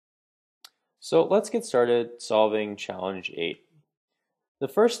So let's get started solving challenge 8. The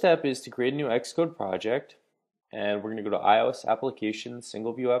first step is to create a new Xcode project, and we're going to go to iOS application,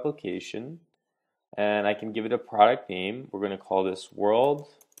 single view application, and I can give it a product name. We're going to call this World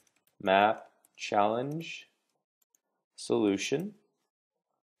Map Challenge Solution.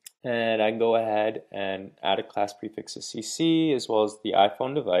 And I can go ahead and add a class prefix of CC as well as the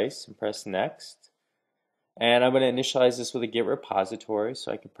iPhone device and press next. And I'm going to initialize this with a Git repository,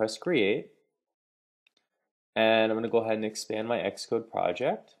 so I can press create. And I'm going to go ahead and expand my Xcode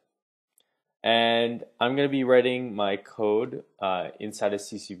project. And I'm going to be writing my code inside of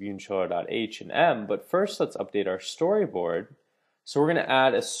ccViewController.h and m, but first let's update our storyboard. So we're going to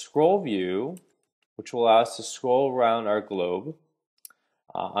add a scroll view, which will allow us to scroll around our globe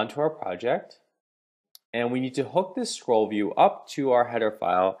onto our project. And we need to hook this scroll view up to our header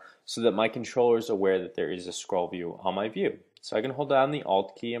file so that my controller is aware that there is a scroll view on my view. So I can hold down the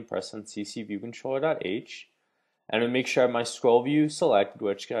Alt key and press on ccViewController.h. And I'm going to make sure I have my scroll view selected,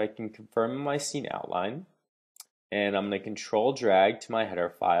 which I can confirm in my scene outline. And I'm going to control drag to my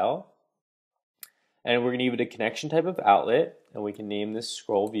header file. And we're going to give it a connection type of outlet, and we can name this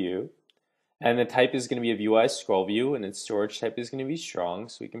scroll view. And the type is going to be a UIScrollView, and its storage type is going to be strong,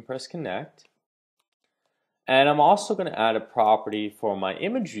 so we can press connect. And I'm also going to add a property for my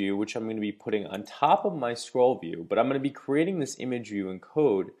image view, which I'm going to be putting on top of my scroll view, but I'm going to be creating this image view in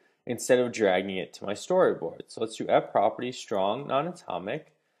code instead of dragging it to my storyboard. So let's do fProperty strong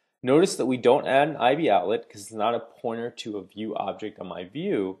non-atomic. Notice that we don't add an IB outlet because it's not a pointer to a view object on my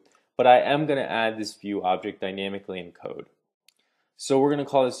view, but I am going to add this view object dynamically in code. So we're going to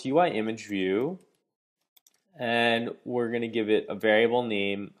call this UI image view, and we're going to give it a variable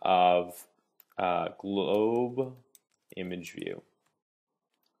name of globe image view.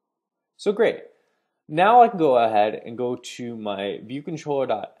 So great. Now I can go ahead and go to my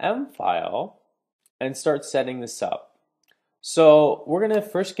viewcontroller.m file and start setting this up. So we're going to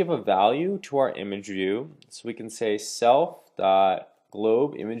first give a value to our image view. So we can say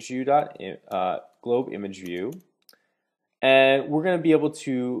self.globeImageView, and we're going to be able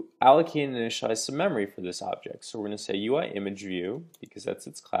to allocate and initialize some memory for this object. So we're going to say UI image view because that's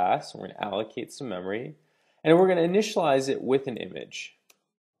its class. And we're going to allocate some memory, and we're going to initialize it with an image.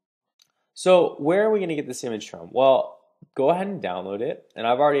 So where are we going to get this image from? Well, go ahead and download it, and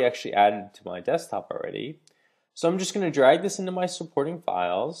I've already actually added it to my desktop already. So I'm just going to drag this into my supporting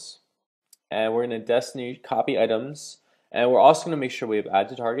files, and we're going to destination copy items, and we're also going to make sure we have add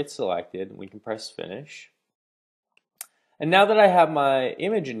to target selected, and we can press finish. And now that I have my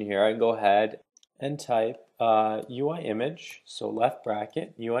image in here, I can go ahead and type UI image, so left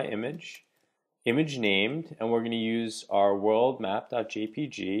bracket, UI image, image named, and we're going to use our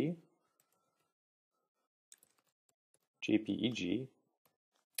worldmap.jpg,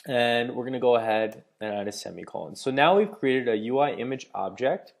 and we're going to go ahead and add a semicolon. So now we've created a UI image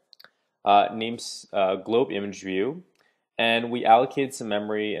object named globe image view, and we allocated some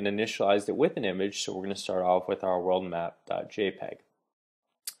memory and initialized it with an image, so we're going to start off with our worldmap.jpg.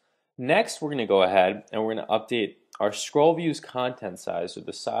 Next, we're going to go ahead and we're going to update our scroll view's content size, or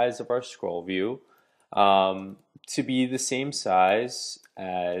the size of our scroll view, to be the same size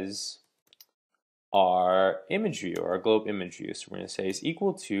as our image view, or our globe image view. So we're going to say is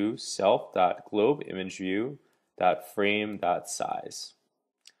equal to self.globeImageView.frame.size.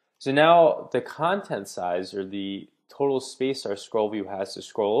 So now the content size, or the total space our scroll view has to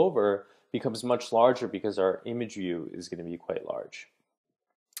scroll over, becomes much larger because our image view is going to be quite large.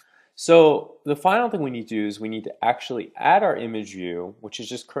 So the final thing we need to do is we need to actually add our image view, which is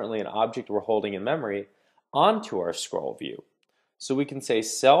just currently an object we're holding in memory, onto our scroll view. So we can say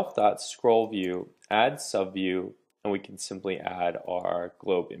self.scrollView add subview, and we can simply add our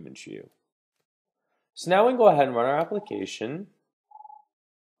globe image view. So now we can go ahead and run our application,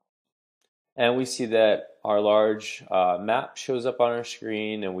 and we see that our large map shows up on our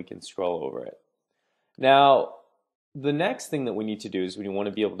screen, and we can scroll over it. Now, the next thing that we need to do is we want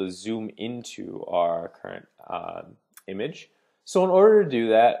to be able to zoom into our current image. So in order to do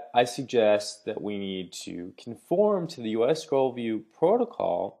that, I suggest that we need to conform to the UIScrollView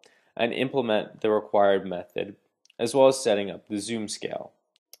protocol and implement the required method, as well as setting up the zoom scale.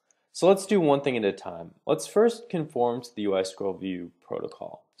 So let's do one thing at a time. Let's first conform to the UIScrollView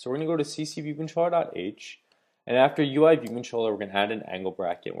protocol. So we're going to go to ccViewController.h, and after UI View Controller, we're going to add an angle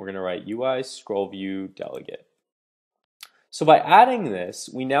bracket. We're going to write UIScrollView delegate. So by adding this,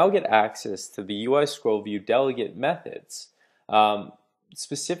 we now get access to the UIScrollView delegate methods.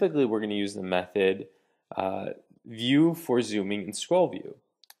 Specifically, we're going to use the method view for zooming and scroll view.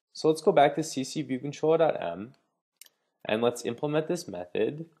 So let's go back to ccViewController.m, and let's implement this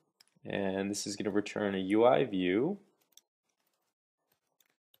method and this is going to return a UI view,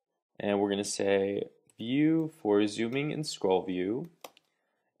 and we're going to say view for zooming and scroll view,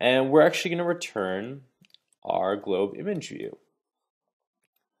 and we're actually going to return our globe image view.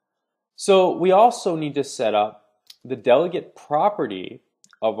 So we also need to set up the delegate property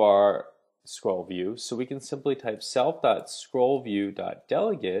of our scroll view, so we can simply type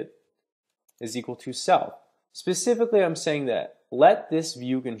self.scrollView.delegate is equal to self. Specifically, I'm saying that let this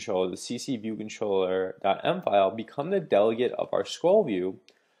view controller, the ccViewController.m file, become the delegate of our scroll view,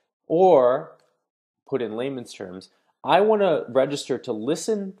 or put in layman's terms, I want to register to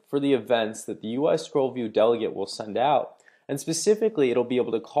listen for the events that the UIScrollView delegate will send out. And specifically, it'll be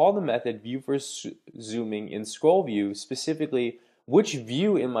able to call the method view for zooming in scroll view, specifically which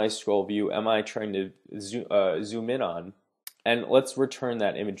view in my scroll view am I trying to zoom in on. And let's return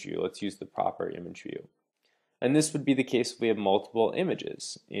that image view. Let's use the proper image view. And this would be the case if we have multiple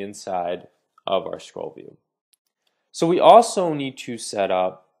images inside of our scroll view. So we also need to set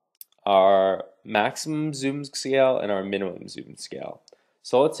up our maximum zoom scale and our minimum zoom scale.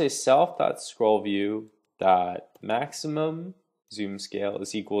 So let's say self.scrollView.maximum zoom scale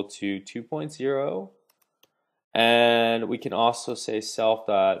is equal to 2.0, and we can also say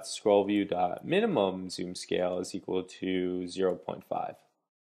self.scrollView.minimum zoom scale is equal to 0.5.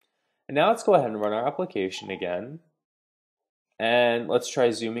 And now let's go ahead and run our application again, and let's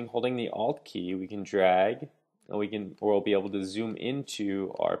try zooming holding the Alt key. We can drag, and we'll be able to zoom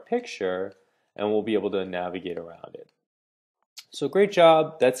into our picture, and we'll be able to navigate around it. So great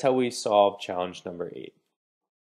job. That's how we solve challenge number 8.